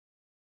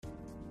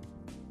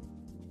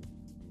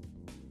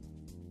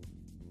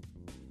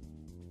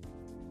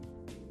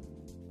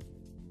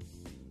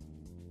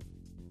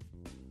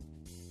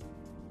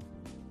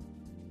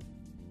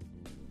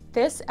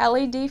This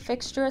LED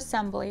fixture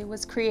assembly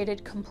was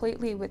created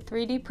completely with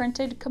 3D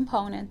printed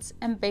components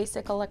and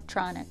basic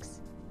electronics.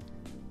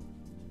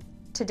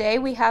 Today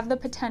we have the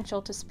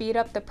potential to speed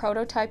up the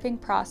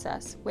prototyping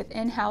process with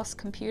in-house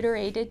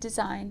computer-aided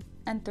design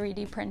and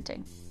 3D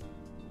printing.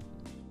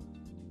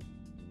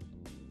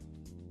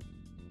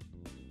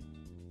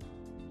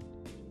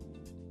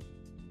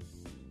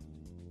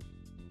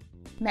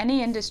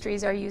 Many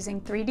industries are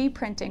using 3D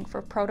printing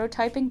for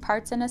prototyping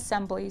parts and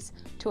assemblies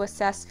to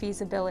assess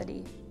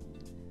feasibility.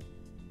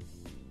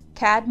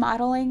 CAD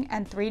modeling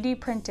and 3D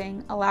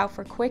printing allow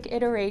for quick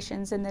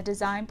iterations in the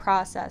design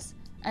process,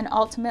 and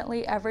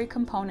ultimately every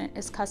component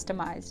is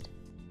customized.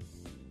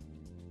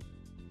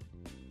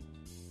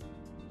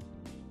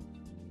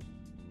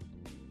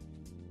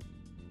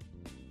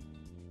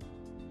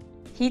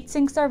 Heat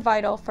sinks are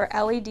vital for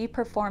LED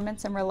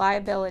performance and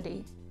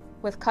reliability.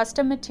 With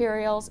custom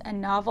materials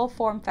and novel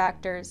form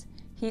factors,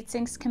 heat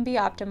sinks can be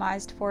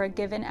optimized for a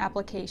given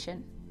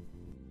application.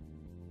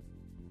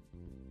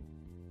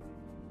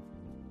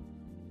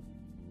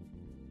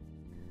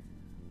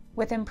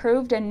 With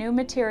improved and new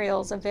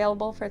materials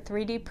available for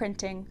 3D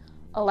printing,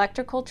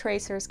 electrical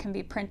tracers can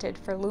be printed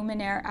for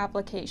luminaire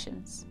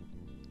applications.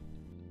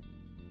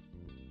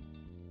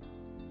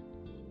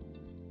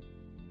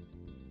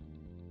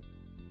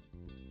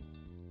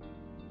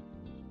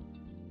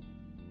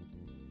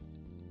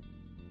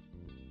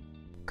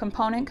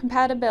 Component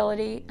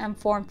compatibility and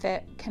form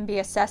fit can be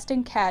assessed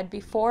in CAD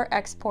before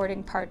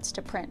exporting parts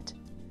to print.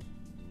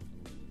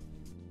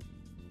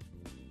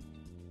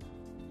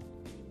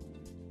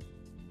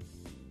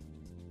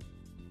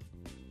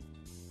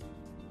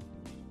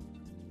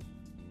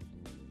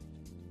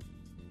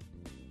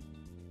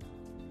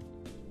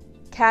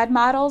 CAD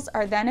models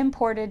are then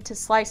imported to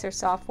slicer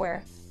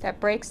software that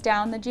breaks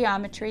down the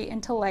geometry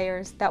into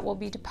layers that will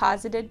be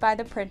deposited by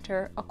the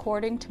printer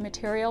according to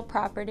material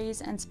properties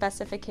and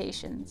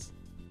specifications.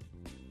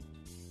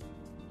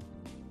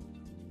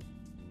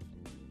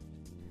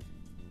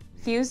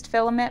 Fused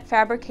filament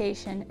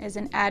fabrication is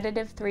an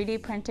additive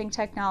 3D printing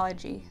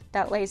technology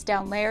that lays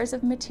down layers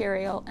of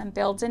material and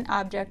builds an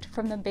object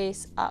from the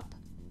base up.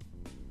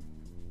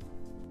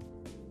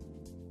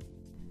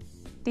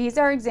 These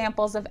are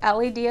examples of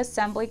LED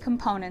assembly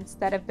components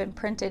that have been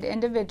printed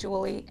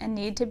individually and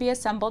need to be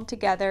assembled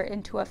together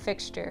into a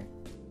fixture.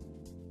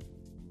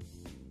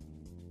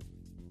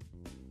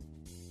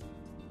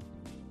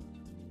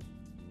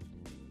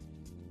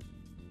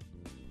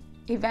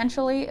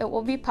 Eventually, it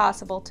will be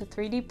possible to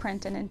 3D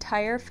print an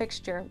entire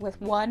fixture with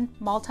one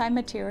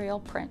multi-material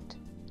print.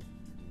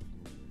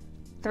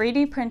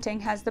 3D printing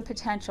has the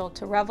potential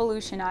to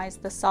revolutionize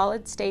the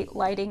solid-state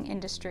lighting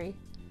industry.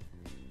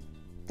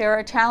 There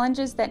are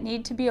challenges that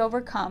need to be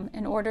overcome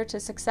in order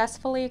to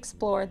successfully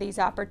explore these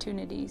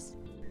opportunities.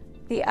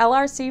 The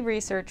LRC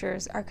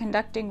researchers are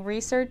conducting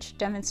research,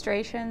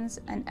 demonstrations,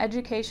 and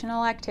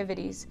educational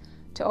activities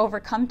to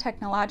overcome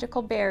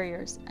technological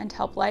barriers and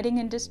help lighting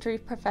industry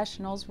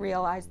professionals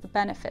realize the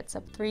benefits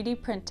of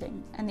 3D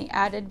printing and the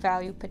added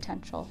value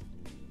potential.